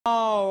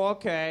Oh,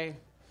 okay.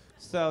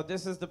 So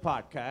this is the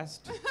podcast.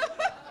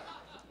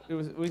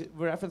 We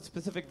reference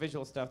specific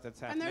visual stuff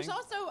that's happening. And there's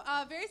also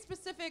very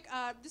specific,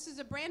 this is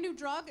a brand new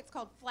drug. It's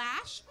called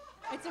Flash.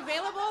 It's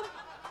available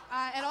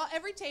at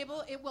every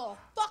table. It will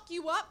fuck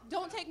you up.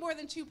 Don't take more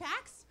than 2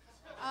 packs.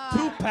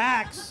 2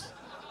 packs?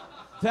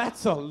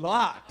 That's a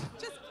lot.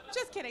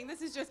 Just kidding.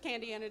 This is just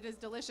candy and it is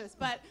delicious.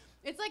 But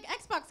it's like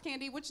Xbox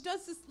candy, which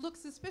does look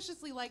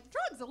suspiciously like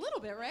drugs a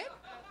little bit, right?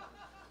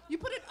 You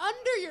put it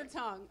under your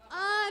tongue.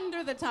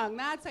 Under the tongue.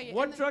 That's how you...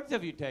 What drugs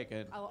have you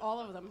taken? All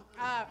of them.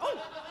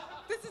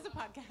 This is a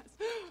podcast.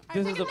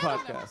 This is a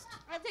podcast.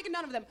 I've taken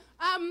none of them.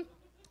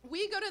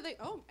 We go to the...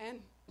 Oh, and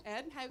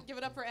Ed. Give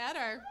it up for Ed.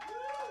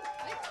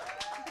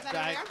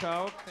 Diet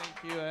Coke.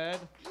 Thank you, Ed.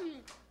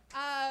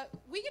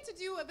 We get to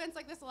do events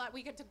like this a lot.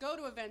 We get to go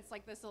to events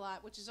like this a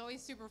lot, which is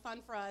always super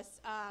fun for us.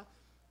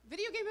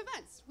 Video game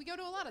events. We go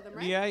to a lot of them,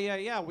 right?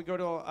 Yeah. We go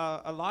to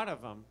a lot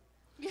of them.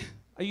 Yeah.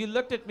 You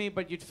looked at me,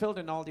 but you'd filled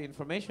in all the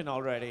information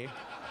already.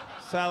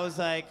 So I was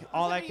like, me.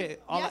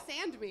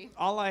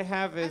 All I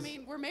have is... I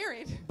mean, we're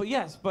married.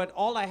 But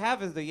all I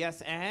have is the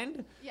yes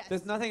and. Yes.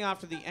 There's nothing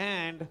after the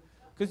and,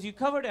 because you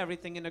covered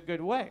everything in a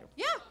good way.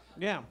 Yeah.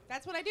 Yeah.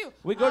 That's what I do.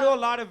 We go to a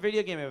lot of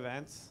video game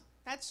events.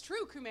 That's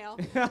true, Kumail.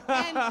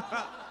 And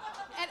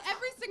at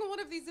every single one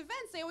of these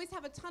events, they always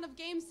have a ton of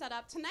games set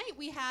up. Tonight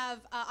we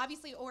have,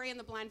 obviously, Ori and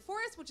the Blind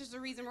Forest, which is the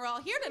reason we're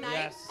all here tonight.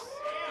 Yes.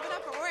 Give it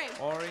up for Ori.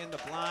 Ori and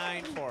the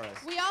Blind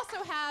Forest. We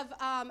also have,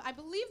 I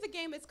believe the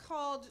game is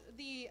called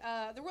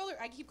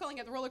I keep calling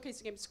it the roller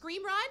coaster game,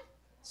 Scream Ride.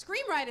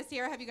 Scream Ride is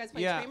here. Have you guys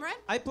played Scream Ride?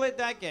 I played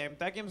that game.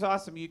 That game's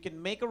awesome. You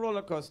can make a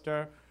roller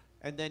coaster,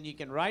 and then you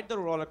can ride the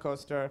roller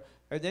coaster,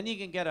 and then you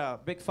can get a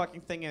big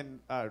fucking thing and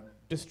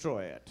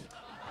destroy it.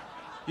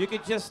 You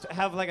could just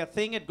have like a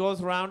thing that goes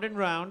round and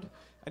round,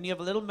 and you have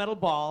a little metal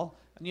ball,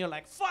 and you're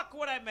like, fuck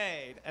what I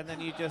made! And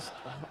then you just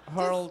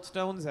hurl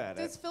stones at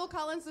it. Does Phil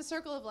Collins' The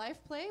Circle of Life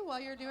play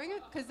while you're doing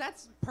it? Because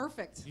that's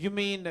perfect. You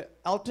mean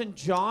Elton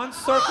John's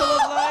Circle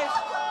of Life?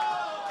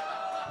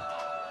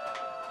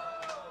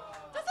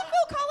 Doesn't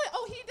Phil Collins...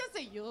 Oh, he does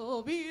say,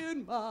 you'll be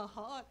in my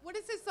heart. What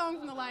is his song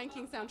from the Lion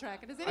King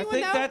soundtrack? Does anyone know? I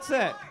think that's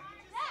it.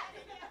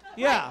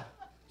 Yeah. Right.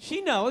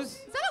 She knows.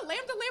 Is that a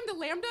lambda, lambda,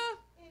 lambda?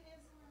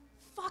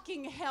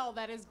 Fucking hell,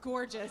 that is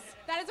gorgeous.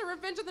 That is a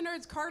Revenge of the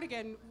Nerds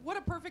cardigan. What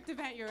a perfect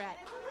event you're at.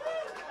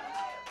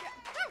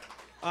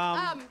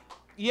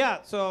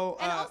 So...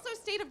 and also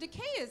State of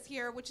Decay is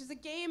here, which is a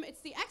game, it's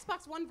the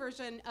Xbox One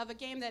version of a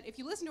game that, if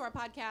you listen to our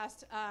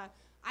podcast,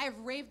 I have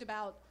raved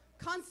about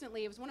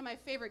constantly. It was one of my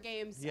favorite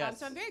games. Yes.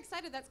 So I'm very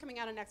excited that's coming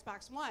out on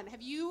Xbox One.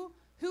 Who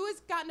has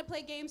gotten to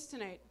play games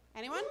tonight?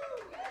 Anyone?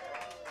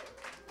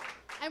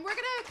 And we're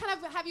gonna kind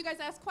of have you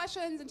guys ask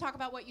questions and talk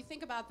about what you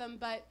think about them,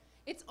 but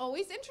it's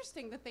always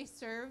interesting that they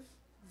serve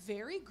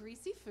very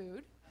greasy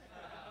food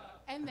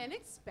and then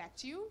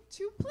expect you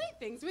to play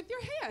things with your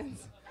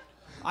hands.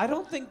 I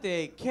don't think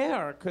they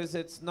care, because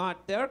it's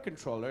not their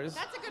controllers.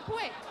 That's a good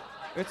point.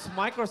 It's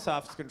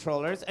Microsoft's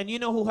controllers, and you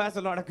know who has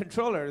a lot of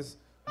controllers?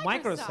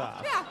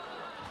 Microsoft. Yeah.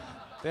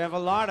 They have a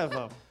lot of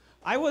them.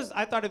 I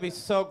thought it'd be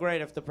so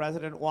great if the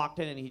president walked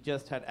in and he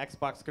just had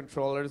Xbox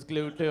controllers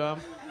glued to him,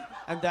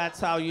 and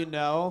that's how you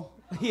know.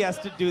 He has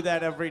to do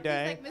that every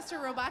day. He's like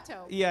Mr.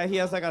 Roboto. Yeah, he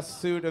has like a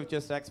suit of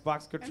just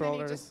Xbox controllers. And then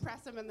you just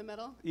press him in the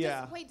middle.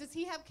 Yeah. Does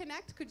he have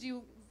Kinect? Could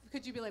you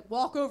be like,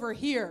 walk over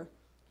here?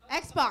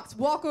 Xbox,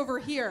 walk over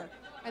here.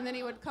 And then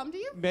he would come to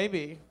you?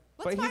 Maybe.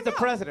 Let's But he's the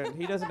president.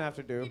 He doesn't have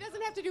to do. He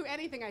doesn't have to do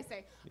anything I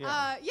say.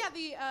 Yeah.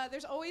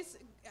 There's always...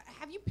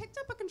 Have you picked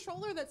up a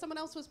controller that someone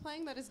else was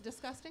playing that is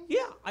disgusting?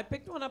 Yeah, I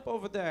picked one up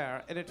over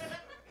there, and it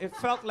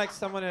felt like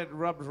someone had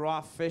rubbed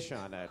raw fish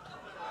on it.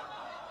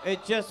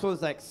 It just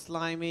was like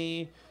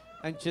slimy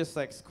and just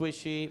like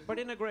squishy, but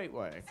in a great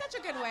way. Such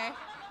a good way.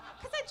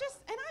 Because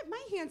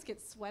my hands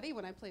get sweaty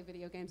when I play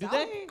video games. Do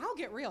they? I'll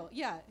get real.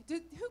 Yeah. Who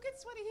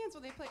gets sweaty hands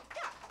when they play?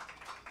 Yeah.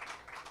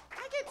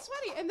 I get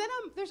sweaty. And then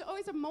there's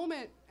always a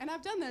moment, and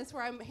I've done this,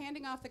 where I'm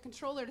handing off the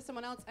controller to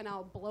someone else, and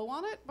I'll blow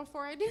on it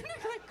before I do it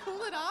to like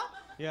cool it off.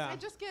 Yeah. I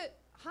just get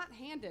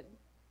hot-handed.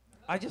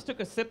 I just took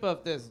a sip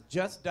of this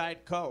Just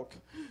Diet Coke,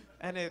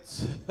 and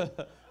it's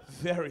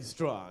very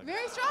strong.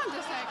 Very strong,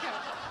 just like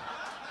Coke.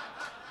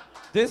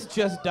 This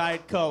Just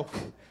Diet Coke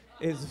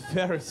is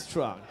very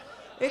strong.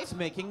 It's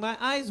making my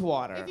eyes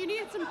water. If you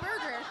needed some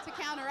burger to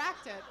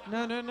counteract it.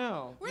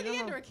 No. We're the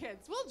Indoor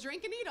Kids. We'll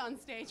drink and eat on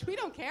stage. We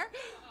don't care.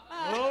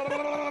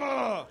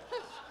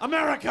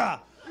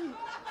 America!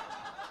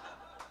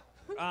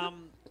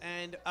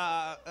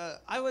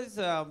 I was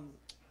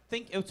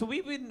thinking, so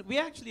we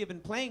actually have been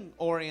playing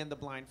Ori and the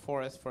Blind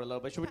Forest for a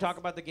little bit. Should we talk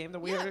about the game that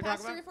we already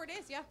talked about? Yeah, past 3 or 4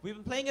 days, yeah. We've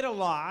been playing it a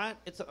lot.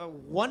 It's a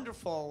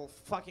wonderful,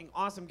 fucking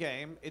awesome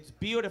game. It's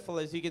beautiful,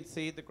 as you can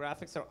see. The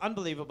graphics are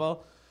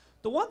unbelievable.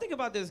 The one thing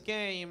about this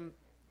game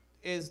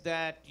is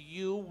that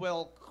you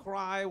will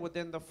cry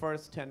within the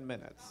first 10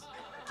 minutes.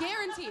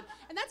 Guaranteed.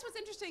 And that's what's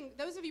interesting.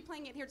 Those of you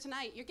playing it here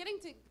tonight, you're getting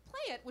to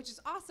play it, which is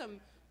awesome.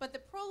 But the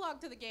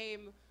prologue to the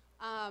game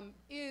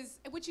is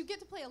which you get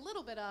to play a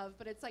little bit of,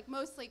 but it's like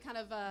mostly kind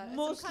of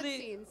some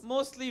cutscenes.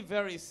 Mostly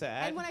very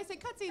sad. And when I say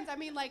cutscenes, I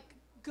mean like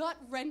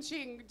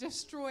gut-wrenching,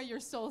 destroy your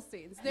soul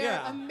scenes.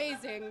 They're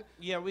amazing.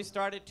 Yeah, we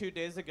started 2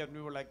 days ago, and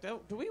we were like, do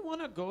we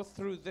want to go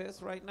through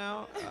this right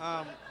now?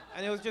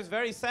 And it was just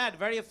very sad,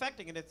 very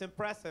affecting, and it's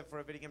impressive for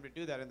a video game to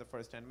do that in the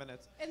first 10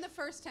 minutes. In the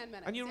first 10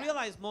 minutes, And you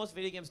realize most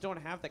video games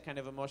don't have that kind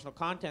of emotional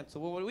content, so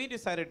what we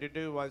decided to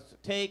do was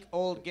take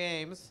old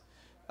games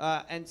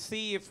and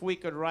see if we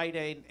could write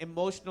an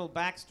emotional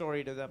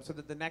backstory to them so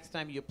that the next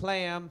time you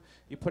play them,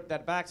 you put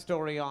that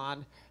backstory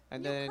on,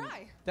 and You'll then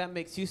cry. that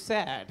makes you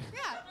sad.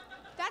 Yeah,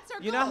 that's our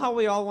goal. You know how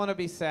we all want to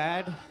be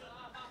sad?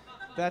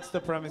 That's the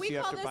premise you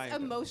have to buy We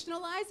call into. this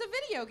emotionalize a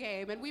video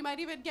game, and we might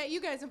even get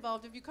you guys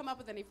involved if you come up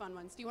with any fun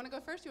ones. Do you want to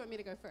go first? Do you want me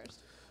to go first?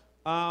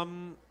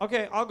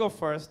 Okay, I'll go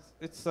first.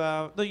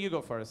 No, you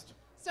go first.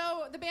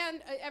 So the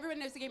band, everyone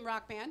knows the game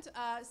Rock Band.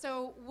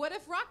 So what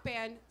if Rock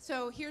Band,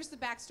 so here's the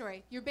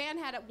backstory. Your band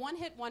had a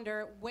one-hit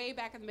wonder way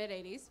back in the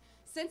mid-'80s.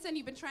 Since then,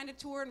 you've been trying to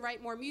tour and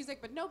write more music,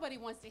 but nobody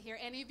wants to hear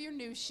any of your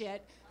new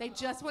shit. They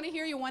just want to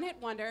hear your one-hit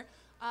wonder.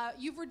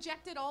 You've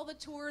rejected all the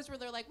tours where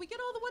they're like, we get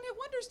all the one-hit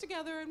wonders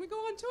together and we go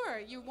on tour.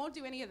 You won't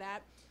do any of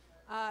that.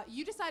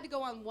 You decide to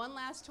go on one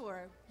last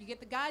tour. You get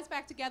the guys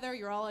back together.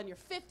 You're all in your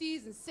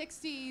 50s and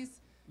 60s.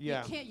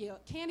 Yeah. You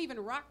can't even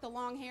rock the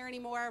long hair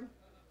anymore.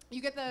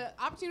 You get the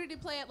opportunity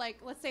to play at, like,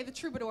 let's say the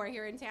Troubadour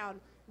here in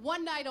town.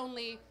 One night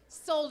only,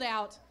 sold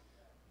out.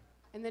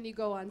 And then you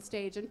go on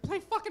stage and play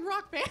fucking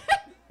Rock Band.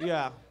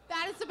 Yeah.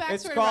 That is the backstory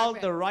It's of called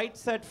Rock the Band. Right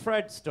Said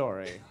Fred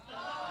story.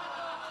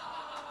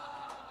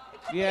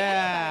 Could be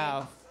Yeah.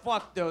 anybody.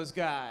 Fuck those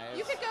guys.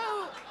 You could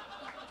go.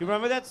 Do you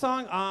remember that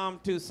song? I'm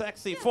too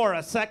sexy for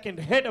a second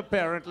hit,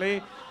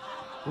 apparently.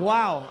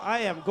 Wow, I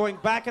am going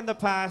back in the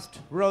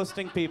past,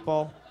 roasting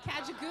people.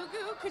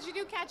 Kajagoogoo. Could you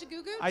do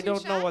Kajagoogoo? I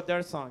don't know what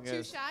their song Too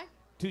is. shy?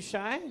 Too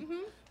shy?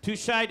 Mm-hmm. Too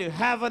shy to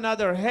have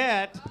another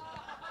hit.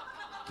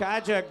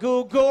 Kaja,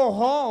 go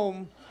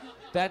home.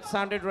 That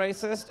sounded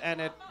racist, and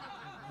it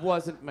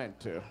wasn't meant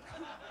to.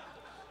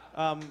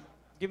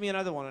 Give me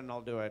another one, and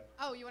I'll do it.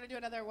 Oh, you want to do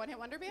another one-hit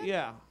wonder band?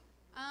 Yeah.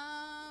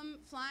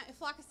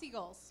 Flock of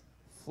Seagulls.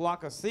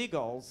 Flock of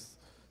seagulls.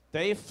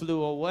 They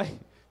flew away.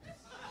 Do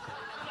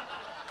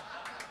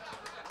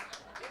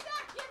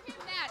not give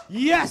him that.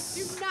 Yes!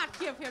 Do not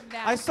give him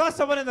that. I saw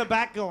someone in the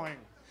back going,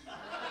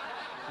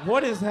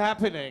 what is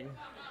happening?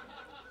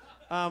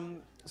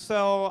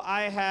 So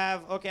I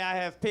have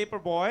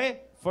Paperboy.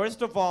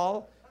 First of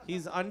all,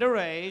 he's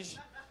underage,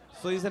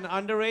 so he's an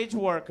underage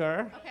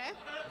worker. Okay.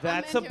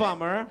 That's I'm a into it.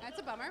 bummer. That's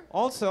a bummer.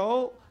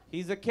 Also,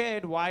 he's a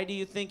kid. Why do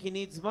you think he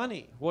needs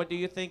money? What do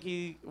you think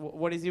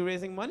what is he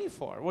raising money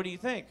for? What do you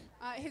think?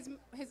 His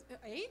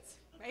AIDS?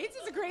 AIDS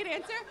is a great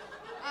answer.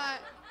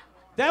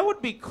 That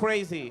would be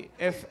crazy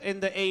if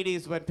in the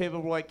 80s when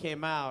Paperboy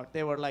came out,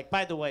 they were like,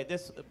 by the way,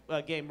 this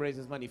game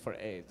raises money for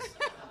AIDS.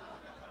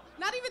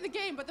 Not even the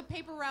game, but the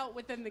paper route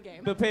within the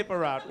game. The paper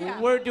route. Yeah.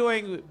 We're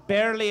doing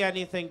barely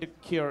anything to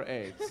cure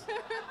AIDS.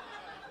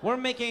 We're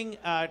making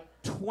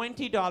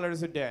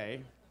 $20 a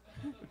day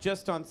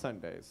just on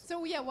Sundays.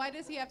 So yeah, why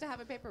does he have to have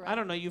a paper route? I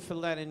don't know, you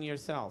fill that in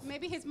yourself.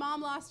 Maybe his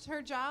mom lost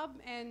her job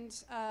and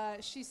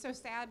she's so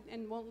sad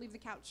and won't leave the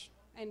couch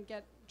and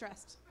get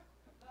dressed.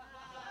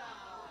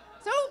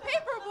 So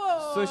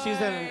Paperboy. So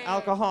she's an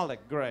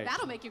alcoholic. Great.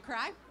 That'll make you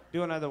cry.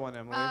 Do another one,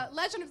 Emily.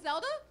 Legend of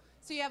Zelda.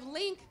 So you have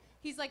Link.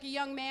 He's like a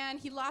young man.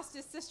 He lost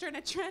his sister in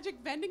a tragic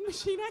vending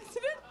machine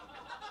accident.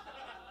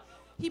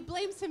 He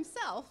blames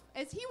himself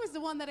as he was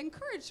the one that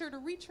encouraged her to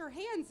reach her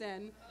hands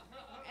in,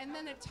 and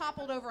then it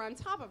toppled over on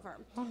top of her.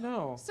 Oh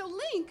no. So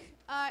Link,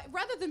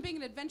 rather than being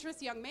an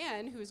adventurous young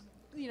man who's,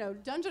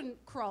 dungeon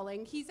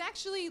crawling, he's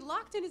actually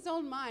locked in his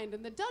own mind,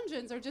 and the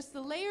dungeons are just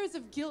the layers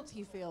of guilt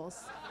he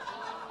feels.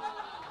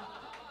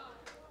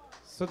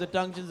 So the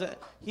dungeons,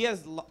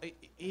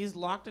 he's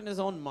locked in his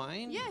own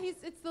mind? Yeah,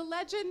 it's the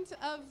legend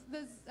of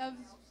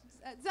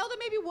Zelda.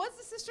 Maybe was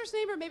the sister's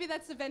name, or maybe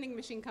that's the vending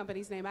machine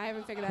company's name. I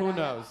haven't figured that out. Who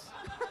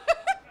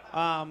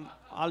knows?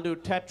 I'll do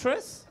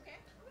Tetris. Okay.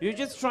 You're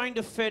just trying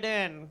to fit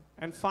in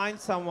and find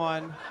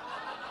someone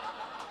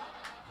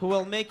who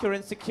will make your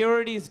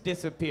insecurities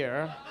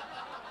disappear.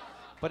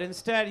 But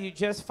instead, you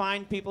just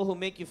find people who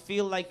make you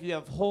feel like you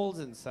have holes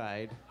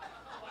inside.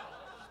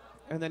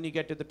 And then you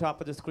get to the top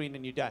of the screen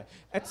and you die.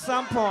 At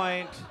some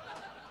point,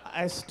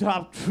 I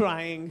stopped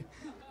trying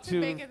To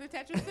make it the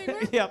Tetris thing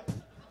work? Yep.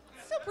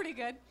 Still pretty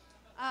good.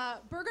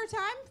 Burger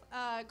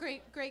Time,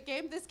 great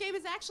game. This game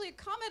is actually a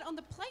comment on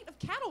the plight of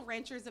cattle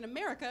ranchers in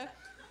America,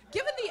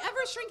 given the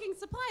ever-shrinking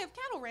supply of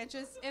cattle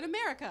ranches in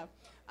America.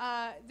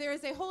 There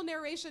is a whole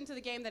narration to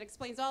the game that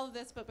explains all of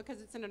this, but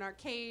because it's in an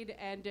arcade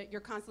and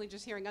you're constantly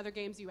just hearing other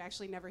games, you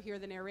actually never hear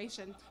the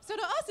narration. So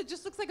to us, it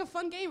just looks like a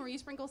fun game where you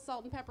sprinkle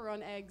salt and pepper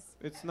on eggs.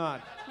 It's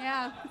not.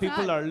 Yeah, it's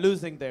People not. are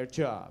losing their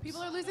jobs.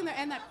 People are losing their,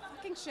 and that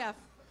fucking chef.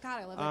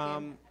 God, I love that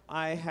game.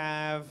 I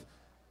have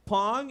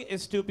Pong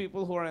is two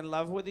people who are in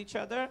love with each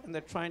other and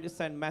they're trying to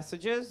send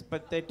messages,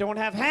 but they don't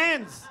have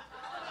hands.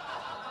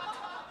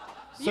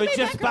 So it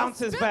just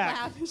bounces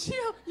back. You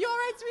all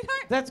right,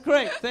 sweetheart? That's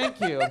great. Thank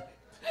you.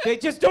 They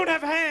just don't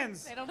have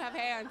hands. They don't have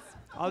hands.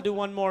 I'll do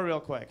one more real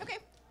quick. Okay.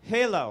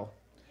 Halo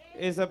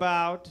is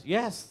about,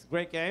 yes,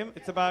 great game.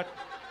 It's about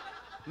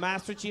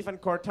Master Chief and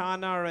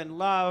Cortana are in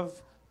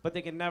love, but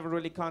they can never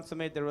really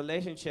consummate their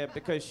relationship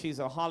because she's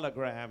a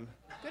hologram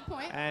Good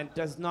point. and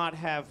does not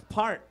have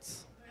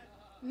parts.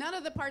 None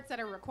of the parts that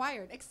are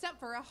required, except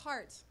for a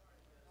heart.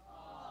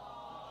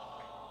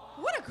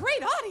 What a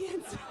great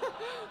audience.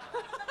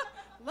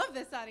 Love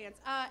this audience.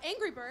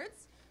 Angry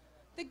Birds.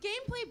 The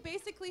gameplay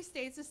basically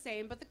stays the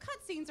same, but the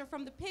cutscenes are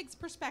from the pig's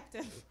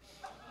perspective.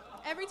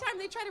 Every time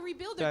they try to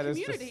rebuild their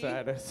community.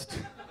 That is the saddest.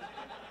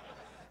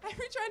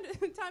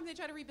 Every time they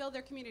try to rebuild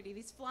their community,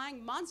 these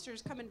flying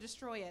monsters come and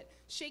destroy it,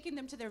 shaking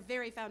them to their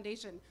very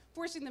foundation,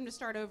 forcing them to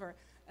start over.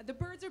 The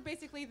birds are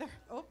basically the.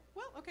 Oh,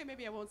 well, okay,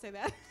 maybe I won't say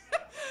that.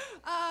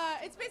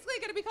 It's basically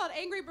going to be called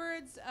Angry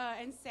Birds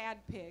and Sad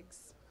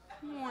Pigs.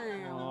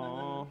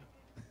 Aww.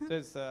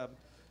 There's,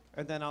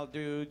 and then I'll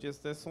do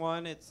just this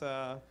one. It's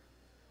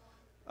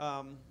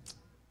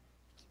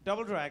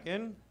Double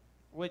Dragon,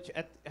 which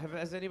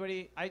has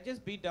anybody? I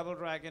just beat Double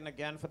Dragon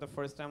again for the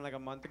first time like a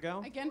month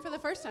ago. Again for the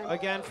first time.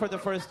 Again for the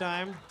first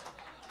time.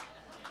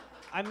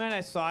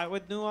 I saw it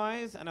with new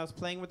eyes, and I was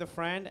playing with a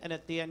friend, and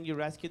at the end you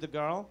rescue the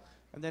girl,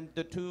 and then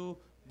the two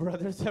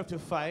brothers have to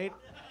fight,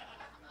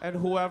 and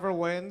whoever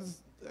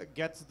wins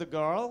gets the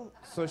girl,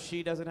 so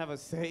she doesn't have a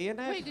say in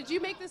it. Wait, did you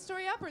make this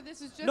story up, or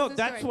this is just No, the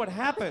that's story? what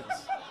happens.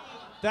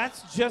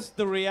 That's just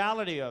the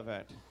reality of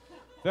it.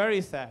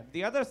 Very sad.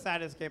 The other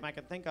saddest game I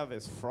can think of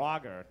is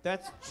Frogger.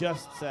 That's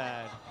just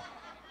sad.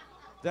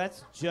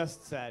 That's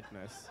just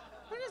sadness.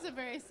 That is a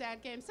very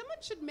sad game. Someone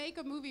should make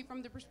a movie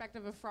from the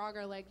perspective of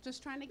Frogger, like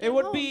just trying to get It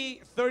would home.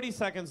 be 30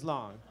 seconds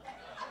long.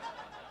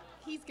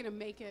 He's gonna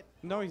make it.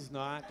 No, he's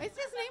not. Is his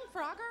name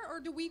Frogger, or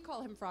do we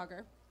call him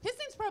Frogger? His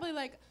name's probably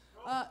like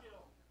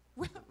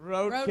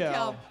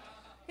Roadkill.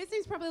 His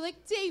name's probably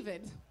like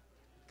David,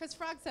 because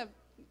frogs have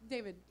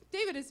David.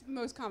 David is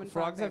most common.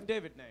 Frogs frog have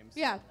David names.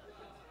 Yeah.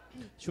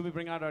 Should we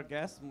bring out our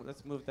guests?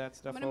 Let's move that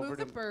stuff I'm gonna over move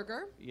the to.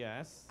 burger.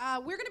 Yes.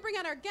 We're going to bring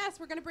out our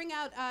guests. We're going to bring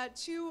out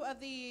two of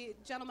the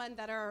gentlemen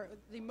that are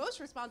the most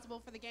responsible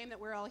for the game that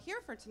we're all here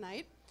for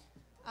tonight.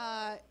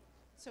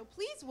 So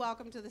please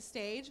welcome to the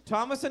stage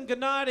Thomas and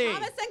Gennady.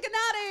 Thomas and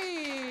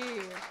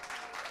Gennady.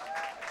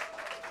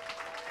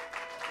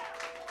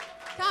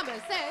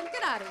 Thomas and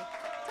Gennady.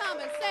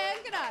 Thomas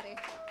and Gennady.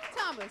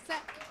 Thomas and...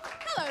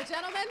 Hello,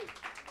 gentlemen.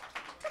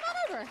 Come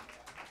on over.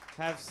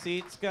 Have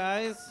seats,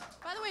 guys.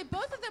 By the way,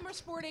 both of them are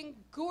sporting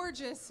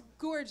gorgeous,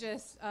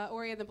 gorgeous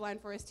Ori and the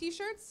Blind Forest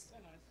t-shirts.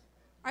 Nice.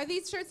 Are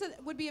these shirts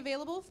that would be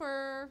available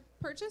for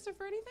purchase or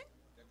for anything?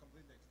 They're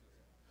completely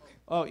exclusive.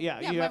 Oh, yeah,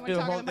 Yeah, you but have we're to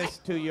talking hold about- this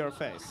to your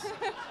face.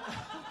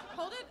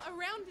 Hold it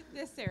around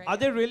this area. Are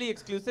they really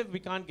exclusive? We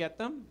can't get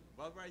them?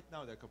 Well, right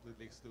now they're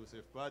completely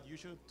exclusive, but you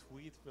should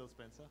tweet Phil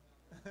Spencer.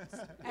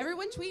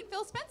 Everyone tweet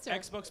Phil Spencer.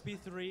 Xbox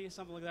P3,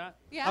 something like that.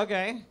 Yeah.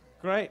 Okay,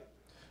 great.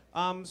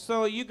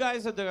 So you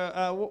guys are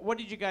the. What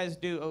did you guys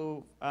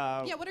do?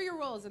 Yeah, what are your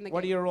roles in the What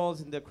are game? your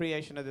roles in the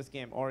creation of this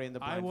game, Ori and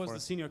the I Blind was the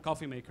Forest? senior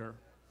coffee maker.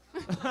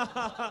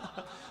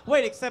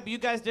 Wait, except you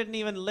guys didn't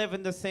even live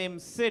in the same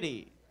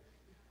city.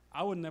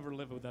 I would never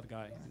live with that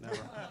guy. Never.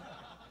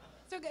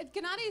 So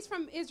Gennady is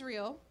from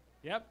Israel,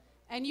 Yep.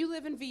 and you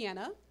live in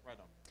Vienna. Right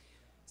on.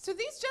 So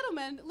these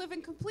gentlemen live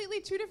in completely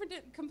two different,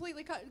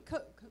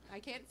 I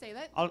can't say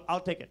that. I'll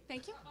take it.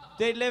 Thank you.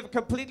 They live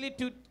completely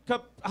it's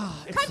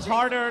Country.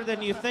 harder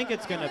than you think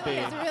it's gonna be.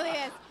 It really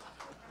is.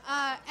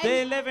 And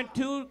They live in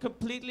two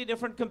completely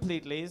different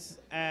completelies,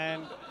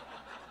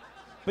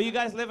 but you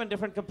guys live in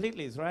different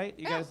completelies, right?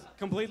 You Yeah. guys.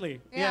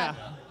 Completely. Yeah.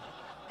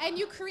 And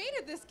you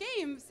created this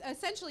game,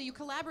 essentially you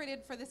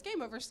collaborated for this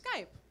game over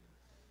Skype.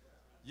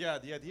 Yeah,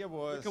 the idea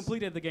was... We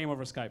completed the game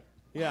over Skype.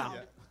 Yeah. Yeah,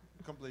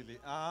 completely.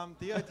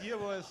 The idea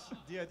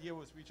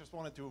was we just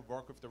wanted to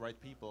work with the right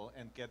people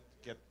and get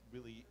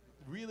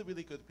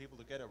really good people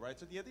together, right?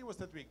 So the idea was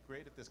that we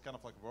created this kind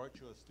of like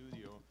virtual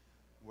studio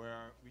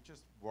where we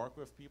just work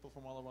with people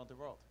from all around the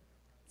world.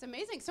 It's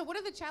amazing. So what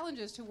are the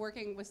challenges to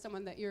working with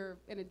someone that you're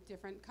in a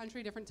different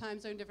country, different time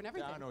zone, different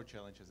everything? There are no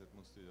challenges at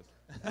Moon Studios.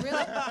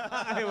 Really?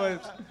 It was.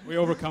 We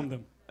overcome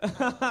them.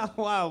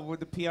 Wow, well,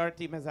 the PR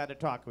team has had a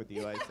talk with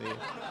you, I see.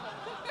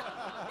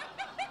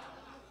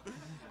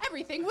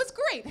 Everything was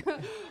great.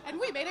 And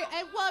we made it,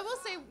 and well, I will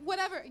say,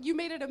 whatever, you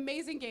made an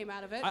amazing game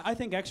out of it. I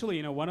think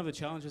actually, one of the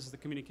challenges is the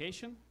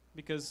communication,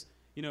 because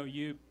the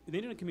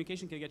internet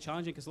communication can get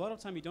challenging because a lot of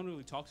time you don't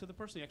really talk to the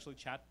person, you actually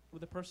chat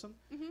with the person,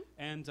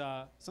 and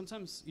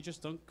sometimes you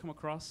just don't come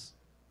across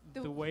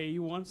the way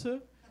you want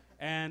to.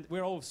 And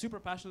we're all super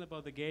passionate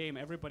about the game.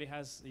 Everybody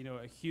has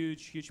a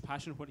huge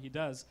passion for what he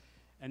does,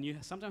 and you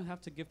sometimes have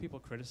to give people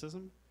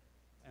criticism,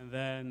 and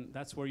then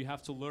that's where you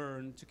have to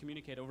learn to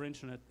communicate over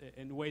internet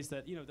in ways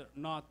that they're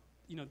not.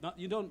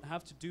 You don't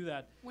have to do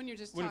that when you're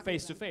just when talking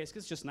face to them. face,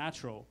 because it's just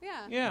natural.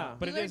 Yeah. Yeah.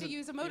 But You it learn is to a-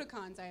 use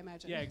emoticons, I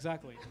imagine. Yeah,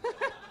 exactly.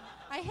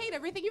 I hate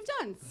everything you've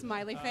done,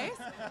 smiley face.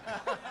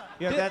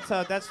 Yeah,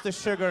 that's the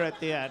sugar at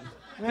the end.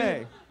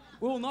 Hey,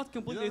 We will not You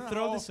completely don't know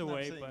throw how this often I'm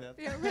away, saying but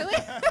that. Yeah, really?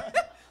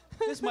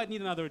 this might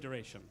need another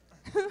iteration.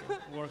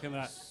 Work on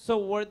that. So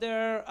were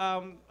there?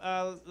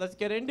 Let's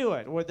get into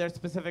it. Were there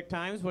specific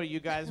times where you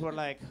guys were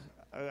like,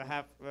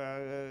 have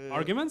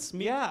Arguments?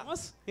 Me yeah. and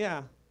us?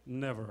 Yeah.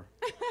 Never.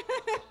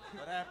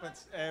 That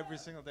happens every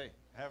single day.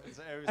 Happens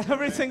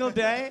Every single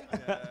day.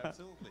 Yeah,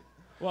 absolutely.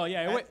 Well,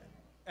 yeah. And, Wait.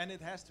 and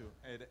it has to.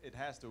 It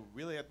has to.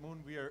 Really, at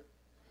Moon, we are.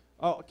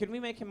 Oh, can we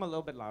make him a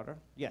little bit louder?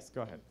 Yes,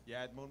 go ahead.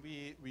 Yeah, at Moon,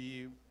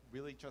 we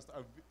really just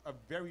a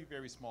very,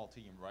 very small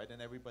team, right?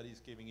 And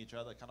everybody's giving each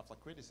other kind of like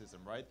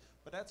criticism, right?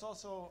 But that's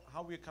also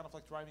how we're kind of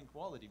like driving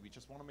quality. We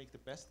just want to make the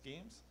best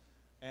games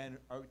and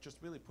are just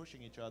really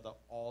pushing each other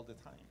all the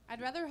time.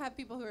 I'd rather have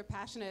people who are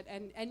passionate,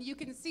 and you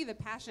can see the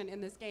passion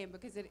in this game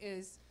because it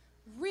is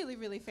really,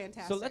 really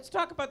fantastic. So let's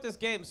talk about this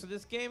game. So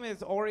this game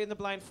is Ori and the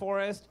Blind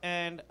Forest,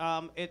 and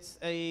it's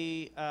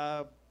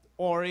a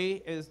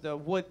Ori is the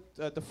wood,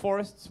 the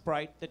forest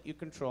sprite that you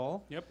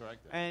control. Yep.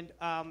 Correct. And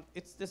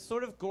it's this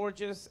sort of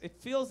gorgeous, it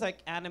feels like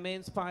anime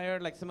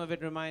inspired, like some of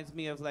it reminds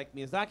me of like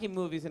Miyazaki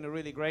movies in a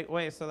really great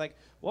way. So like,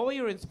 what were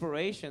your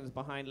inspirations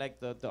behind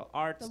like the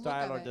art The look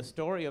style of or it. the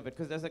story of it?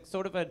 Because there's like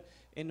sort of an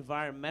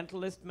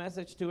environmentalist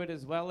message to it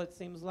as well, it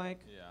seems like.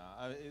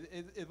 Yeah,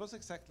 it was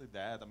exactly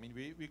that. I mean,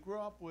 we grew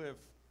up with,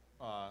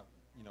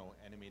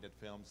 animated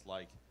films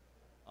like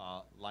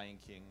Lion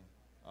King,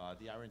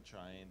 The Iron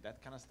Giant,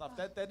 that kind of stuff.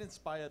 That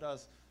inspired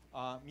us.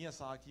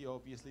 Miyazaki,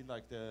 obviously,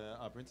 like the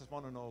Princess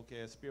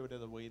Mononoke,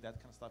 Spirited Away, that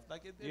kind of stuff.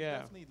 Like it Yeah.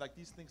 definitely, like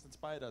these things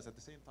inspired us. At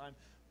the same time,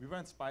 we were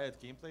inspired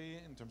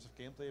gameplay in terms of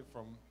gameplay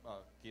from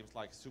games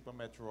like Super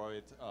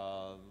Metroid,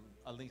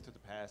 A Link to the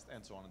Past,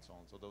 and so on and so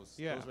on. So those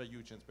were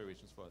huge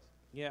inspirations for us.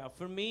 Yeah,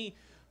 for me,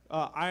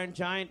 Iron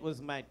Giant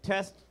was my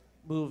test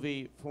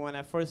movie for when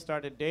I first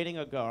started dating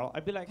a girl.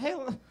 I'd be like, hey,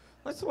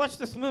 let's watch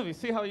this movie,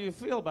 see how you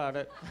feel about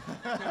it.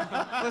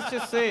 Let's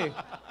just see.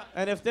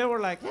 And if they were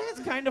like, hey, it's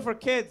kind of for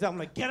kids, I'm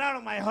like, get out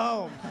of my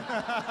home.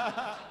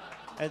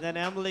 And then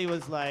Emily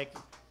was like,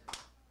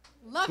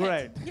 Love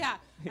Great. it. Yeah,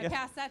 I Yeah.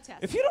 passed that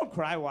test. if you don't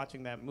cry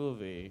watching that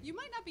movie, You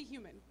might not be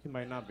human. you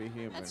might not be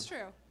human. That's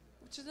true.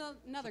 Which is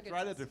another good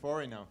Try that test. with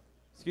Ori now.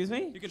 Excuse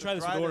me? You can try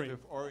this with Try that Ori.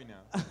 with Ori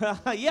now.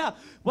 Yeah.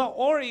 Well,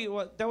 Ori.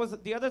 That was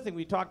the other thing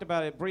we talked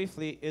about it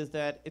briefly. Is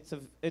that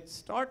it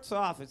starts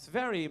off. It's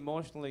very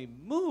emotionally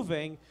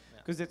moving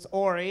because it's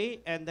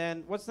Ori, and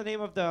then what's the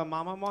name of the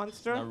mama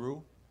monster?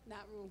 Naru.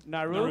 Not rule.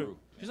 Naru. Naru.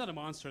 She's not a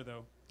monster,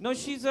 though. No,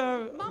 she's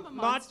a Mama not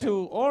monster.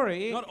 to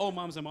Ori. Not all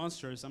moms are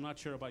monsters. I'm not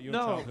sure about your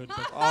No. childhood,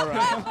 but All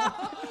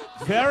right.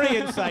 Very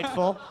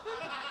insightful.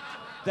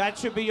 That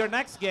should be your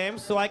next game,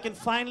 so I can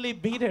finally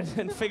beat it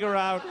and figure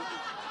out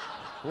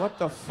what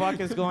the fuck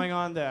is going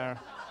on there.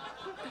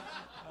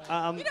 You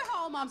know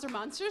how all moms are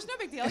monsters. No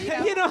big deal. You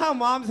know. You know how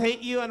moms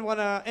hate you and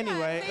wanna.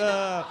 Anyway.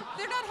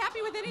 They're not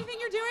happy with anything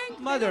you're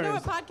doing. They don't know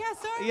what Mothers.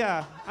 podcasts are.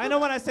 Yeah, I know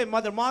when I say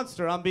mother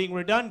monster, I'm being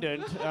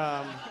redundant.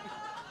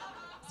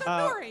 So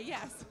Nori,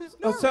 yes.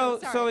 Oh, Noru, so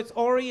sorry. it's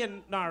Ori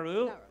and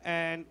Naru, Naru.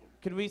 and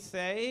can we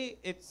say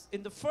it's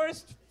in the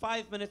first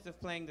 5 minutes of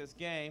playing this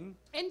game,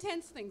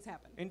 Intense things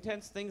happen.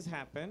 intense things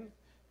happen,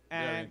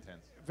 Very and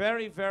intense.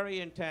 very very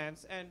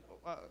intense. And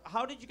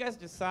how did you guys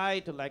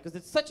decide to like? Because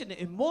it's such an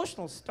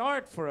emotional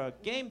start for a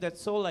game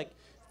that's so like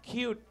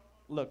cute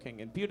looking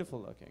and beautiful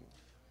looking.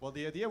 Well,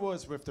 the idea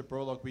was with the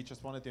prologue, we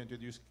just wanted to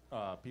introduce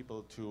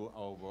people to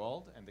our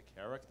world and the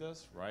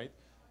characters, right?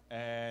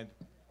 And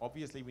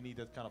obviously, we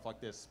needed kind of like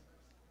this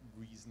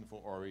reason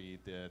for Ori.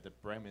 The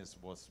premise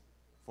was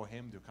for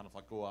him to kind of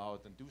like go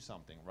out and do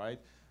something, right?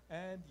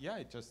 And yeah,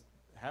 it just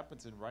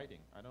happens in writing.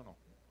 I don't know.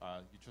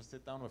 You just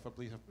sit down with a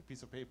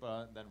piece of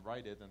paper and then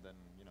write it, and then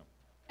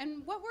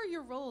And what were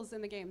your roles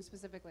in the game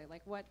specifically?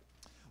 Like what?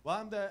 Well,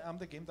 I'm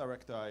the game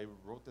director. I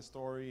wrote the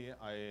story.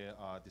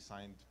 I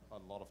designed a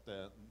lot of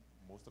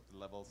most of the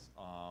levels,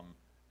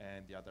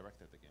 and yeah,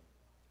 directed the game.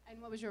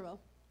 And what was your role?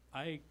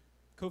 I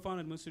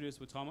co-founded Moon Studios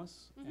with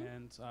Thomas, Mhm.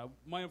 and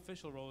my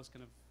official role is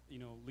kind of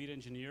lead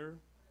engineer,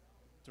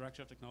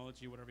 director of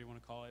technology, whatever you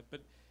want to call it.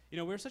 But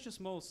we're such a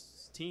small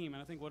team,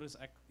 and I think what is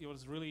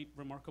really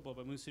remarkable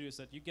about Moon Studios is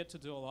that you get to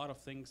do a lot of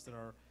things that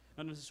are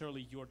not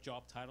necessarily your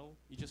job title.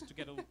 You just to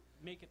get to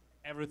make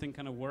everything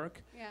kind of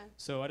work. Yeah.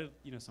 So I did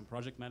some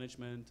project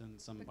management and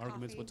some The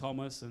arguments with coffee.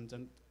 Thomas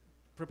and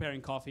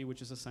preparing coffee,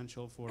 which is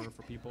essential for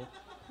people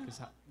because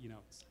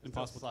it's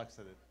impossible. Still sucks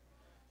at it.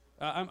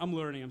 I'm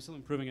learning. I'm still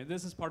improving it.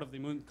 This is part of the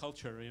Moon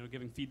culture,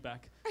 giving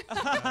feedback.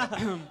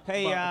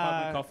 Hey,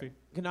 about my coffee.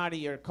 Gennady,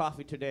 your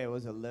coffee today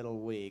was a little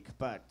weak,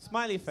 but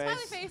smiley face.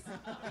 Smiley face.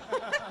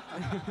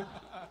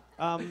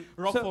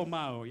 Ruffle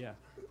Mao, yeah.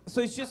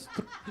 So it's just,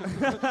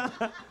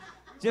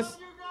 just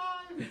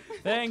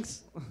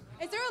Thanks.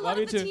 Is there a Love lot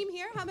you of the too. team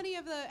here? How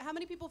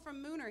many people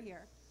from Moon are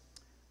here?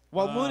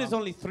 well, Moon is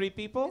only 3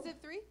 people. Is it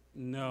 3?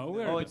 No,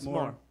 we're Oh, a bit it's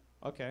more. more.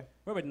 Okay.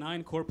 We're about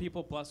 9 core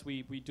people, plus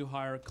we do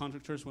hire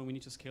contractors when we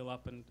need to scale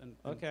up and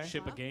Okay.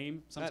 ship a Wow.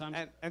 game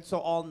sometimes. And so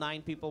all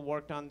 9 people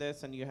worked on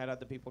this, and you had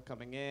other people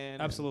coming in.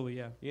 and- Absolutely,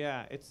 yeah.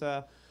 Yeah, it's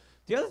the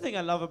other thing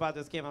I love about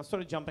this game. I'm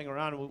sort of jumping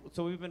around.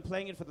 So we've been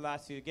playing it for the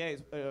last few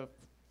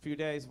few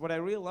days. What I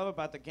really love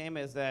about the game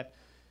is that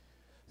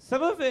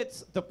some of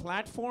it's the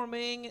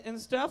platforming and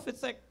stuff.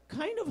 It's like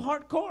kind of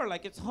hardcore.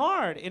 Like it's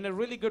hard in a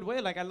really good way.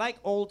 Like I like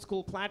old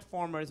school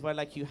platformers where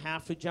like you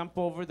have to jump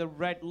over the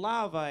red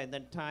lava and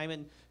then time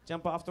and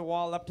jump off the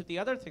wall up to the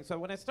other thing. So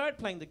when I started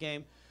playing the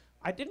game,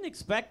 I didn't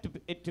expect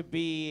it to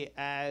be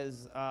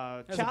as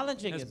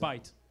challenging as as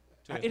bite.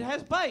 it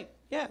has bite.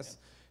 Yes.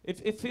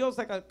 It feels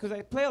like because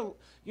I play,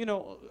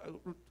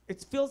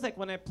 it feels like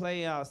when I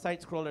play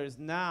side scrollers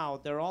now,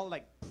 they're all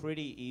like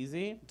pretty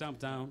easy. Dump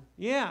down.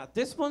 Yeah,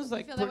 this one's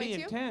like feel that pretty way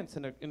too? intense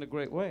in a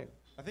great way.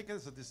 I think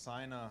as a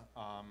designer,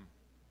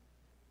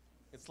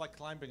 it's like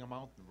climbing a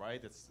mountain,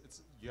 right? It's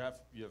you have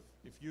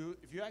if you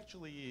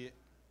actually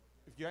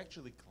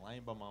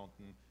climb a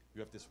mountain, you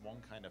have this one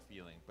kind of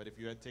feeling. But if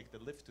you take the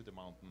lift to the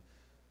mountain,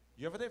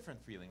 you have a different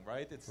feeling,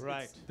 right? It's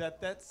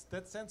that's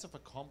that sense of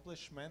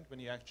accomplishment when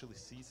you actually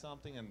see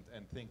something and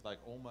think like,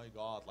 oh my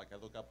God, like I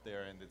look up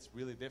there and it's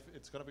really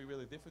it's gonna be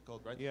really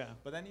difficult, right? Yeah.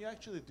 But then you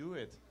actually do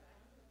it.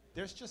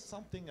 There's just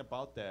something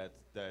about that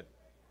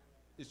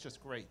is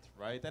just great,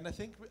 right? And I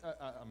think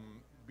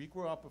we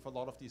grew up with a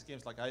lot of these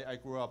games. Like I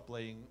grew up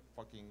playing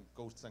fucking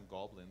Ghosts and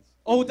Goblins.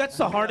 Oh, that's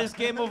the hardest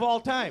game of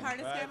all time.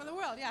 Hardest game in the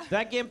world, yeah.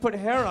 That game put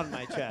hair on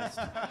my chest.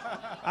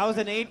 I was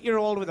an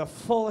 8-year-old with a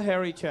full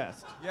hairy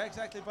chest. Yeah,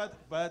 exactly.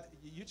 But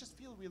you just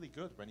feel really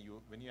good when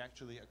you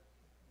actually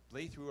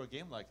play through a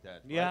game like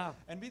that. Yeah. Right?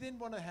 And we didn't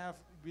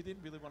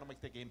really want to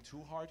make the game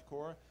too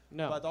hardcore.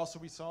 No. But also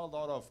we saw a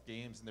lot of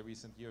games in the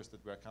recent years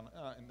that were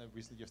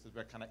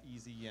kind of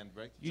easy and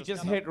You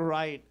just hit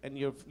right and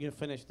you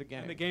finish the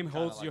game. And the game Kinda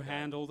holds like your that.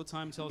 hand all the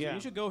time, tells Yeah. you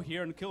should go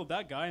here and kill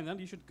that guy, and then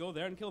you should go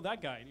there and kill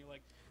that guy. And you're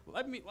like,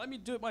 let me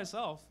do it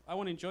myself. I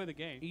want to enjoy the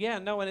game. Yeah,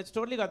 no, and it's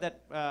totally got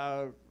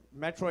that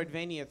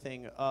Metroidvania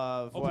thing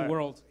of Open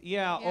world.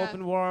 Yeah, Yeah.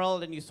 open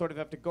world, and you sort of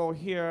have to go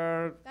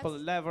here, pull a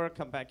That's- lever,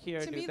 come back here,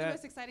 To do me, the that.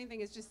 most exciting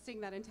thing is just seeing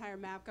that entire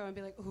map go and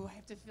be like, ooh, I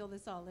have to fill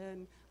this all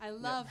in. I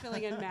love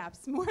filling in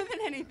maps more than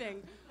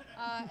anything.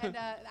 And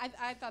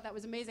I thought that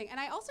was amazing. And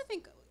I also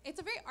think it's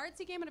a very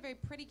artsy game and a very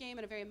pretty game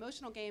and a very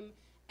emotional game.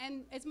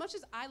 And as much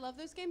as I love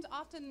those games,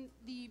 often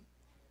the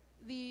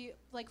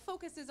like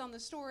focus is on the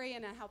story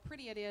and how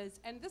pretty it is.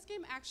 And this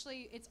game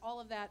actually, it's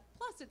all of that.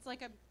 Plus, it's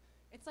like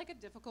a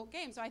difficult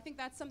game. So I think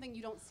that's something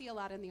you don't see a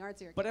lot in the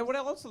artsier But games. what I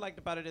also liked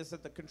about it is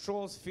that the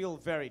controls feel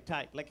very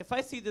tight. Like if I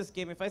see this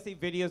game, if I see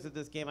videos of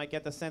this game, I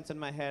get the sense in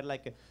my head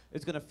like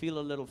it's gonna feel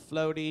a little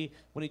floaty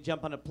when you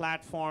jump on a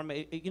platform.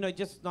 It's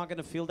just not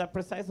gonna feel that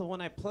precise. But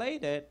when I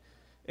played it,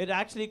 it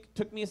actually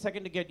took me a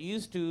second to get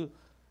used to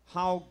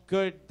how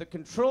good the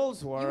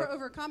controls You were. were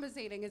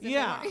overcompensating as if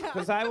Yeah, they were.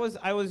 because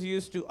I was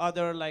used to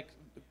other like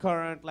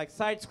current like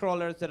side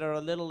scrollers that are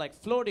a little like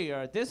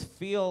floatier. This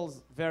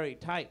feels very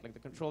tight. Like the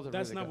controls are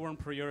That's really number good. one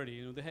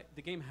priority.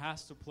 The game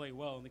has to play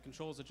well, and the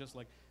controls are just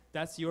like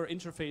that's your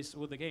interface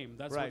with the game.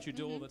 That's Right. what you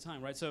do all the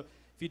time, right? So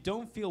if you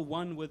don't feel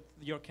one with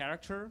your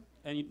character,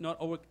 and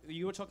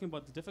you were talking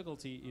about the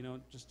difficulty,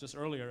 just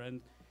earlier,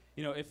 and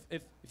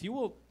if you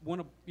will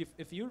want to,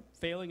 if you're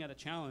failing at a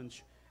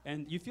challenge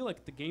and you feel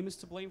like the game is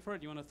to blame for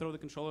it, you want to throw the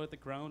controller at the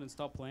ground and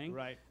stop playing,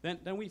 Right.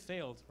 then we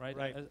failed, right?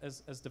 Right.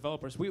 As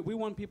developers, we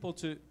want people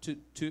to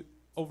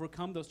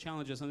overcome those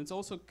challenges, and it's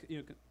also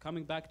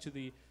coming back to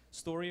the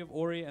story of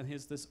Ori and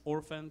this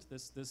orphan,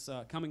 this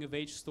coming of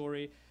age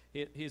story.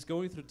 He's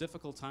going through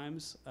difficult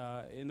times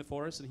in the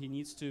forest, and he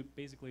needs to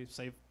basically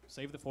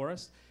save the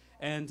forest,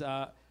 and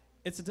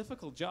it's a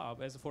difficult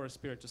job as a forest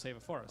spirit to save a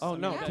forest. Oh,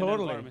 no, that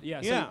totally. environment.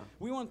 Yeah, Yeah. so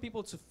we want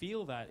people to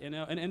feel that,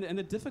 and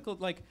the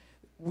difficult, like,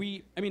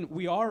 we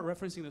are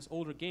referencing those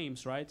older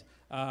games, right?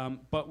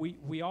 But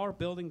we are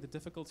building the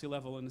difficulty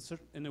level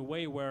in a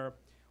way where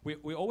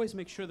we always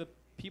make sure that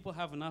people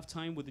have enough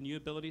time with the new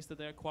abilities that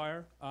they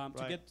acquire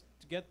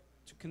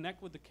to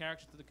connect with the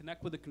character, to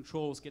connect with the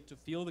controls, get to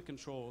feel the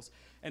controls,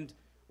 and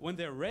when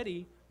they're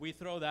ready, we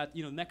throw that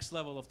next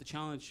level of the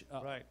challenge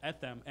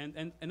at them,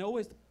 and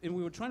always, and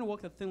we were trying to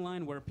walk that thin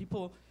line where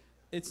people,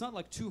 it's not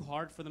like too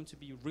hard for them to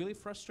be really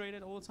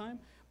frustrated all the time,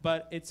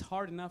 but it's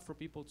hard enough for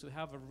people to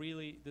have a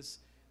really this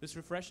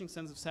refreshing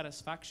sense of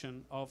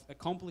satisfaction of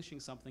accomplishing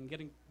something,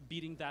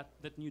 beating that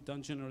new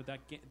dungeon or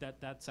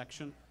that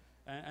section.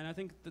 And I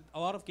think that a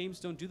lot of games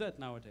don't do that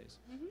nowadays.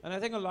 And I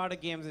think a lot of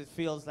games, it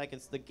feels like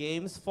it's the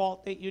game's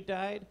fault that you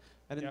died.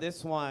 And in Yep.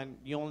 this one,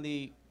 you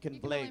only can You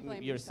can only blame,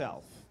 blame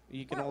yourself.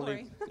 You can Or only,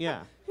 Ori.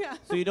 yeah. Yeah.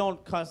 So you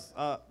don't cuss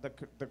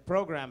the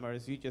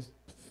programmers. You just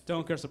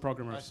Don't curse the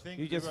programmers.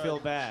 You just feel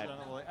bad.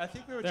 I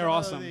think we were They're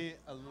awesome. generally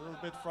a little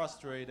bit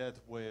frustrated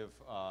with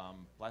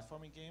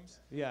platforming games.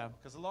 yeah.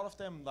 Because a lot of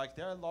them, like,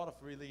 there are a lot of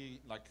really,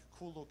 like,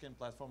 cool-looking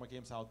platformer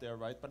games out there,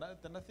 right?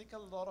 But then I think a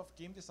lot of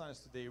game designers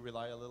today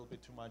rely a little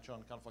bit too much on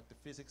kind of like the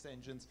physics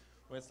engines,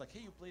 where it's like,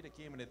 hey, you play the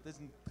game and it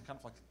isn't kind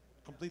of like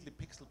completely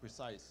pixel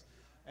precise.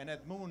 And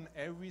at Moon,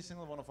 every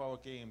single one of our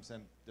games,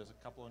 and there's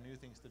a couple of new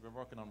things that we're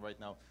working on right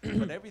now,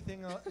 but every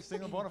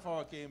single one of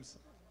our games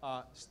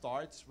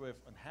starts with,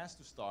 and has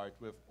to start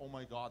with, oh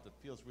my god, that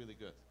feels really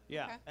good.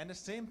 Yeah. Okay. And the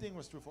same thing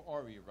was true for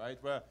Ori, right?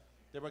 Where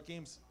there were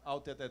games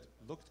out there that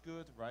looked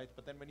good, right?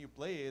 But then when you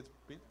play it,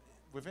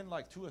 within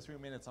like 2 or 3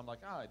 minutes, I'm like,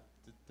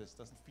 this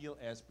doesn't feel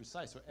as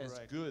precise or as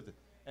Right. good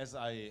as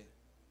I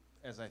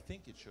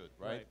think it should,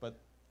 right? Right. But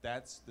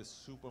that's the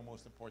super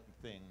most important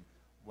thing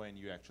when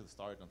you actually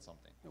start on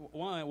something.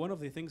 One of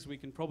the things we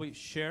can probably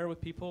share with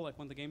people, like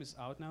when the game is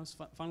out now, is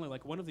finally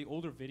like one of the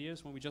older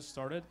videos when we just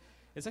started.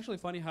 It's actually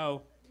funny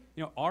how,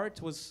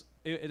 art was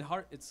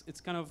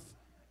it's kind of.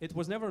 It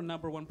was never a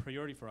 #1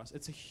 priority for us.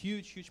 It's a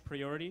huge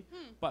priority.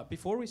 But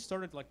before we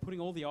started like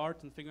putting all the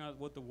art and figuring out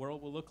what the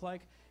world will look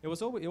like, it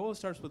always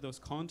starts with those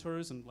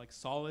contours and like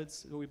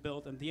solids that we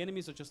built, and the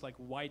enemies are just like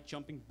white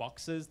jumping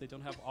boxes. They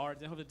don't have art.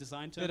 They don't have the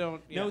design to They it.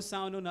 don't- No yeah.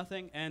 sound, no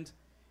nothing, and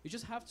you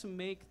just have to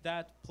make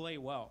that play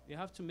well. You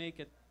have to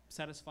make it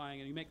satisfying,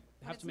 and When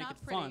have it's to make not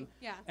it pretty. fun.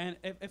 Yeah. And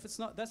if it's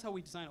not, that's how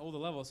we design all the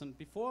levels. And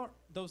before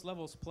those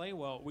levels play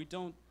well, we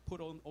don't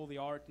put on all the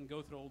art and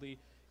go through all the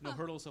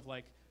hurdles of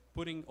like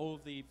putting all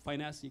of the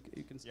finesse. You can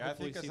Yeah, I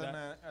hopefully think see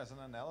that. as an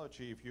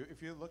analogy,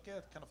 if you look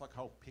at kind of like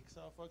how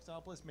Pixar, for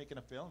example, is making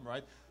a film,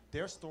 right?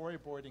 They're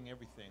storyboarding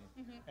everything,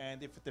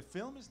 and if the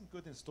film isn't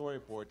good in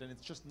storyboard, then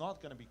it's just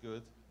not going to be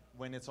good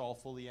when it's all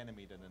fully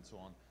animated and so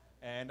on.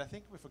 And I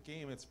think with a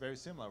game, it's very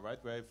similar,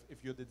 right? Where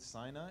if you're the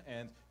designer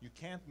and you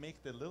can't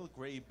make the little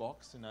gray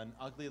box in an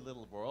ugly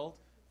little world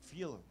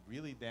feel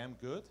really damn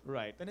good,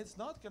 Right. then it's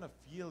not going to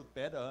feel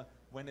better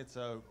when it's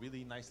a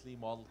really nicely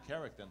modeled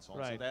character and so on.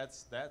 So Right.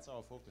 that's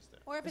our focus there.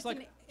 Or if It's it's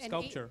like an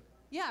sculpture.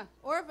 Yeah,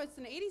 or if it's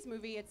an 80s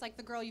movie, it's like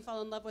the girl you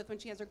fall in love with when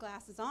she has her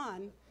glasses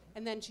on,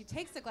 and then she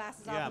takes the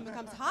glasses off Yeah. and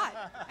becomes hot.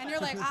 And you're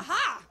like,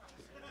 aha!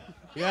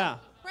 Yeah.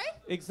 Right?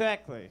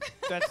 Exactly.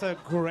 That's a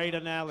great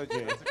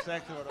analogy. That's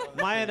exactly what I was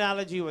My saying.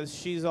 analogy was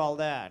she's all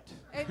that.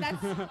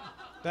 That's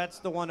That's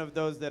the one of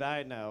those that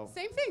I know.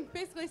 same thing,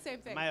 basically same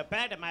thing. Am I a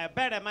bet? Am I a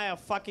bet? Am I a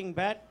fucking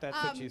bet?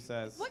 That's what she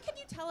says. What can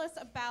you tell us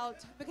about,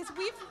 because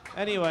we've,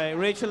 Anyway,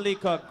 Rachel Lee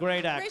Cook,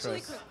 great actress. Rachel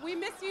Lee Cook, we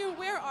miss you,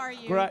 where are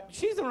you?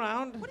 She's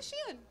around. What is she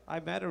in? I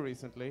met her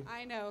recently.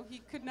 I know, he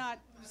could not,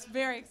 was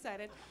very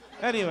excited.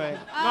 Anyway,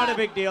 not a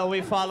big deal.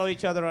 We follow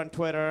each other on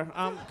Twitter.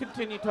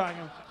 Continue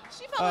talking.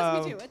 She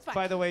follows me too, it's fine.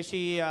 By the way,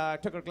 she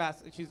took her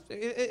class. She's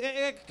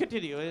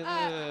continue.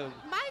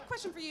 My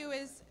question for you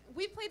is,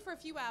 we've played for a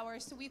few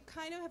hours, so we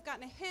kind of have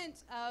gotten a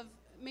hint of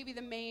maybe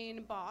the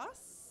main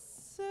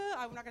boss.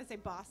 I'm not going to say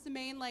boss, the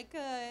main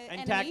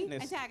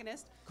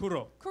antagonist.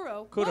 Kuro.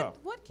 Kuro. Kuro.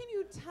 What can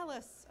you tell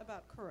us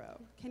about Kuro?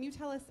 Can you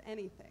tell us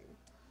anything?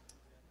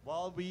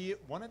 Well, we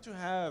wanted to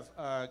have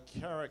a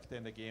character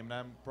in the game,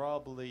 and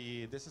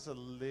this is a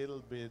little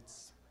bit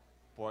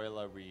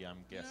spoilery,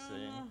 I'm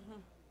guessing.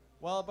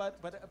 Well,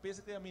 but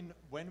basically, I mean,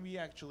 when we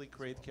actually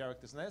create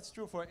characters, and that's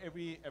true for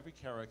every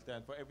character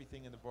and for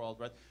everything in the world,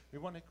 right? We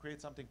want to create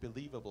something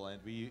believable,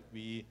 and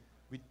we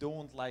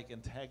don't like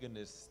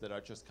antagonists that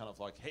are just kind of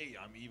like, hey,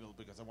 I'm evil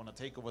because I want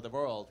to take over the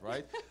world,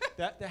 right?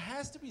 There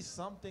has to be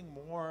something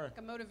more, Like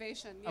a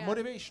motivation. Yeah. a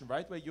motivation,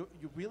 right? Where you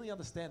really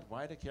understand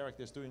why the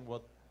character is doing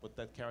what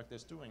that character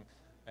is doing.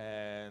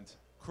 And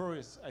Kuro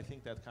is, I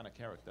think, that kind of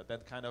character,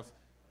 that kind of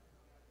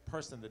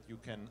person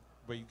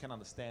where you can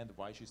understand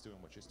why she's doing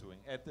what she's doing.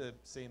 At the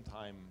same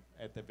time,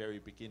 at the very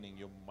beginning,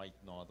 you might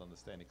not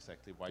understand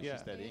exactly why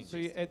she's that angry. So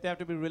they have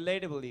to be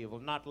relatable evil,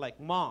 not like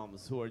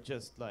moms who are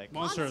just like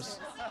Monsters.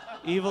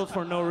 evil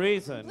for no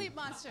reason. Complete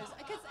monsters.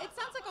 Because it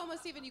sounds like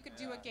almost even you could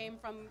do a game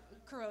from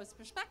Kuro's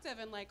perspective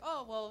and like,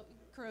 oh, well,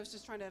 Kuro's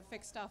just trying to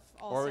fix stuff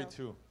also. Ori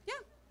too. Yeah,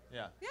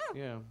 Yeah.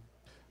 yeah.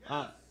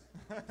 Yeah.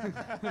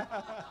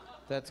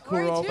 That's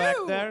Ori Kuro back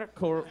too. there.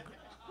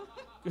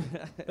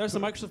 There's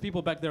some Microsoft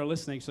people back there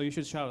listening, so you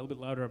should shout a little bit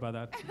louder about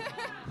that.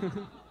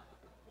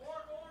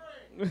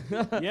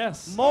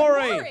 Yes.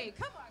 Maury. Maury.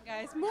 Come on,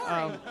 guys.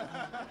 Maury.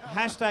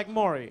 Hashtag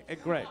Maury.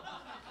 Great.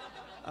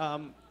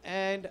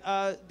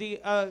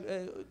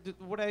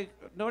 What I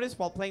noticed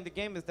while playing the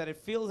game is that it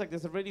feels like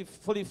there's a really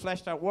fully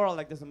fleshed out world.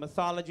 Like there's a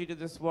mythology to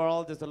this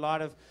world. There's a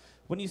lot of,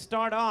 when you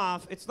start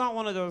off, it's not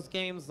one of those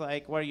games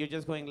like where you're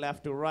just going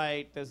left to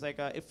right. There's like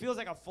it feels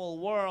like a full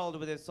world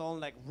with its own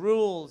like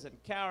rules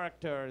and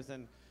characters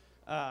and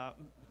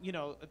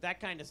that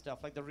kind of stuff.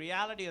 Like the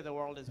reality of the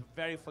world is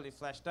very fully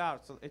fleshed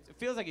out. So it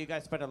feels like you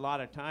guys spent a lot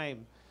of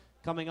time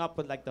coming up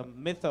with like the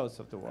mythos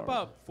of the world.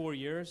 About 4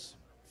 years,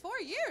 4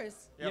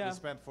 years. Yeah, Yeah. we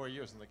spent 4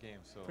 years in the game,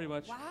 so. pretty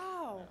much.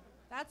 Wow.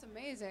 That's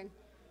amazing.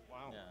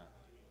 Wow. Yeah.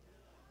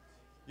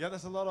 Yeah,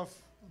 there's a lot of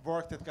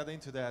work that got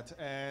into that,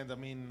 and I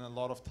mean, a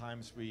lot of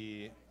times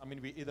we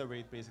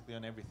iterate basically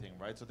on everything,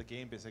 right? So the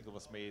game basically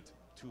was made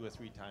 2 or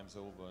 3 times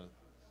over,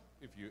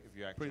 if you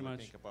actually Pretty much.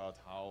 think about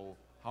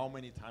how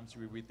many times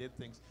we redid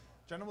things.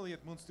 Generally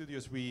at Moon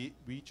Studios, we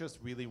just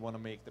really want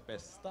to make the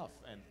best stuff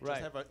and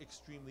Right. just have an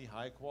extremely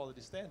high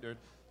quality standard.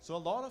 So a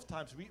lot of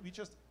times we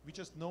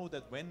just know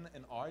that when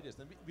an artist,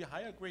 and we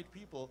hire great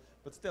people,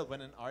 but still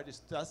when an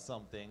artist does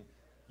something,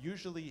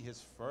 usually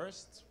his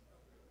first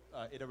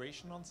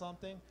iteration on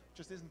something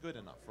just isn't good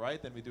enough,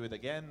 right? Then we do it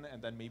again,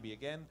 and then maybe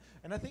again.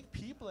 And I think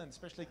people, and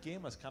especially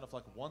gamers, kind of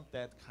like want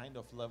that kind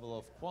of level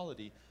of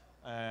quality.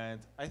 And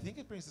I think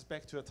it brings us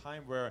back to a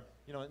time where,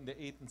 in the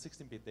 8 and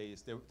 16-bit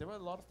days, there were a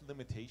lot of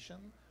limitation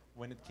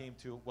when it came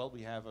to, well,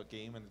 we have a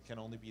game and it can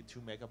only be 2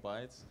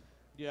 megabytes.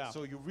 Yeah.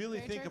 So you really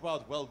Very think true.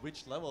 about, well,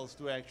 which levels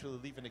do I actually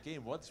leave in the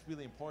game? What's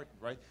really important,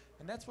 right?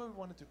 And that's what we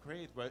wanted to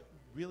create. But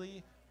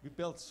really, we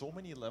built so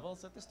many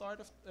levels at the start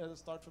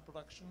for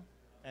production,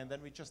 and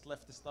then we just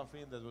left the stuff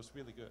in that was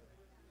really good.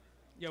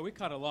 Yeah, we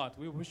cut a lot.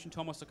 We wished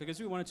almost because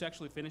we wanted to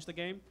actually finish the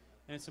game,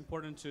 and it's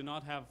important to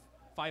not have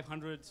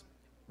 500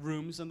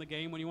 rooms in the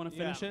game when you want to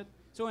finish it.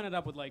 So we ended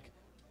up with like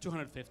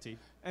 250.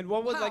 And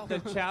what were like Wow.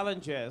 the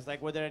challenges?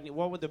 Like, were there any?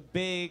 What were the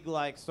big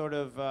like sort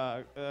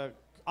of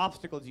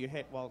obstacles you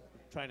hit while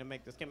trying to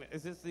make this game?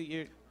 Is this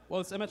the Well,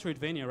 it's a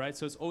Metroidvania, right?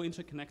 So it's all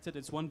interconnected.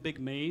 It's one big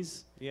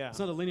maze. Yeah. It's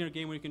not a linear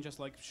game where you can just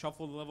like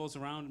shuffle the levels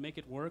around and make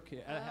it work.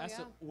 It has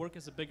to work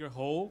as a bigger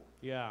whole.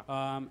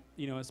 Yeah.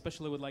 You know,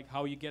 especially with like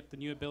how you get the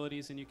new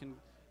abilities and you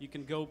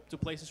can go to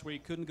places where you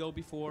couldn't go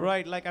before.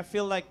 Right. Like I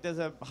feel like there's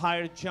a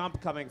higher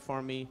jump coming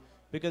for me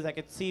because I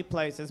could see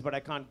places, but I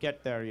can't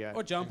get there yet.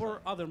 Or jump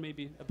or other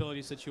maybe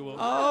abilities that you will.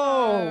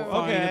 Oh,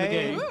 Find in the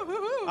okay. game.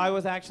 I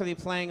was actually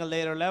playing a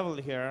later level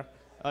here,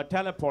 a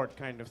teleport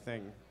kind of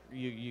thing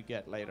you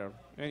get later.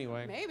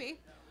 Anyway. Maybe.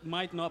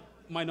 Might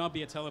not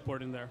be a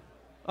teleport in there.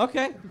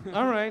 Okay.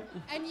 All right.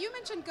 And you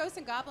mentioned Ghosts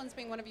and Goblins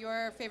being one of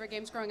your favorite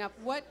games growing up.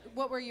 What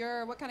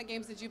kind of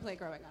games did you play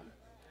growing up?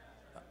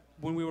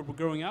 When we were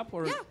growing up,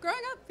 or Yeah,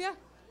 growing up, yeah.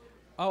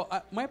 oh,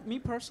 me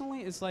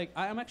personally, it's like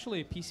I'm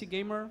actually a PC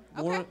gamer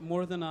Okay.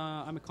 more than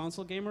I'm a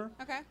console gamer.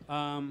 Okay.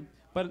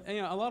 But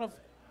you know, a lot of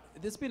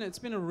it's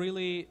been a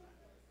really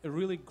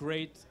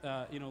great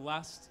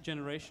last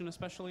generation,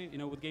 especially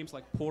with games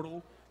like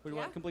Portal, which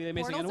Yeah, were completely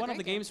amazing. Portal's And a one of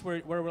the great games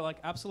where we're like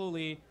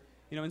absolutely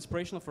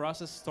inspirational for us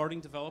as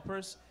starting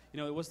developers. It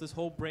was this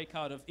whole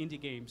breakout of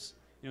indie games.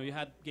 You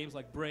had games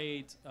like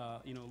Braid,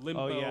 Limbo.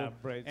 Oh yeah,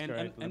 Braid's and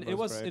great. and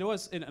Limbo's it great.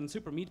 was and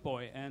Super Meat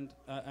Boy and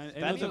That's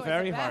Meat a Boy's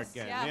very the hard best,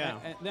 game. yeah. Yeah.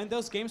 and then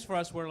those games for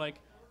us were like,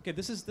 okay,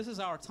 this is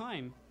our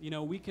time.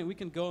 We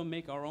can go and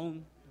make our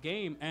own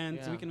game, and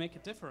Yeah. we can make a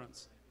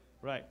difference.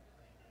 Right.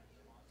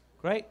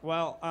 Great.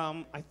 Well,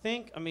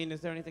 I mean,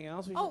 is there anything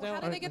else we Oh, should know?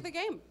 how do they get the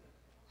game?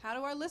 How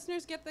do our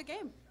listeners get the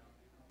game?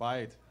 Buy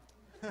it.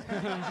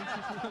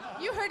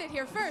 You heard it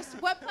here first.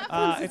 What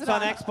platforms is It's it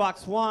on on?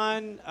 Xbox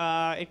One.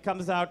 It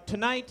comes out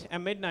tonight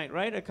at midnight,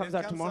 right? It comes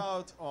out tomorrow.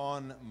 It comes out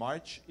on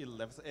March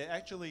 11th.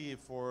 Actually,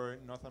 for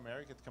North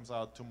America, it comes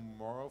out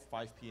tomorrow,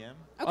 5 p.m.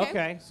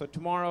 Okay. So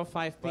tomorrow,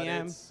 5 But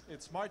p.m.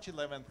 it's March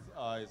 11th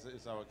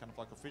is our kind of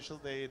like official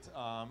date,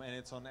 and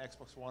it's on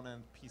Xbox One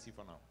and PC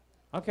for now.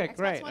 Okay, Xbox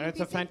great. One And and it's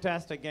a PC?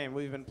 fantastic game.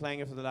 We've been playing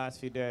it for the last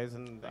few days,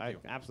 and Thank I you.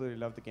 absolutely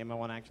love the game. I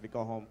want to actually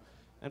go home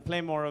and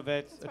play more of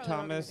it. That's probably what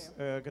I'm Thomas,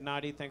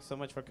 Gennady, thanks so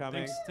much for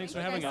coming. Thanks Thank for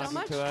you having guys us. so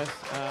much. To us.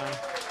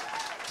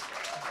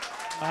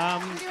 Do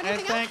And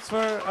anything thanks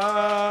for,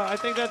 I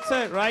think that's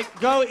it, right?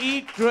 Go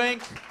eat,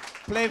 drink,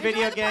 play Enjoy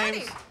video the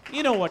games. party.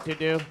 You know what to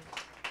do.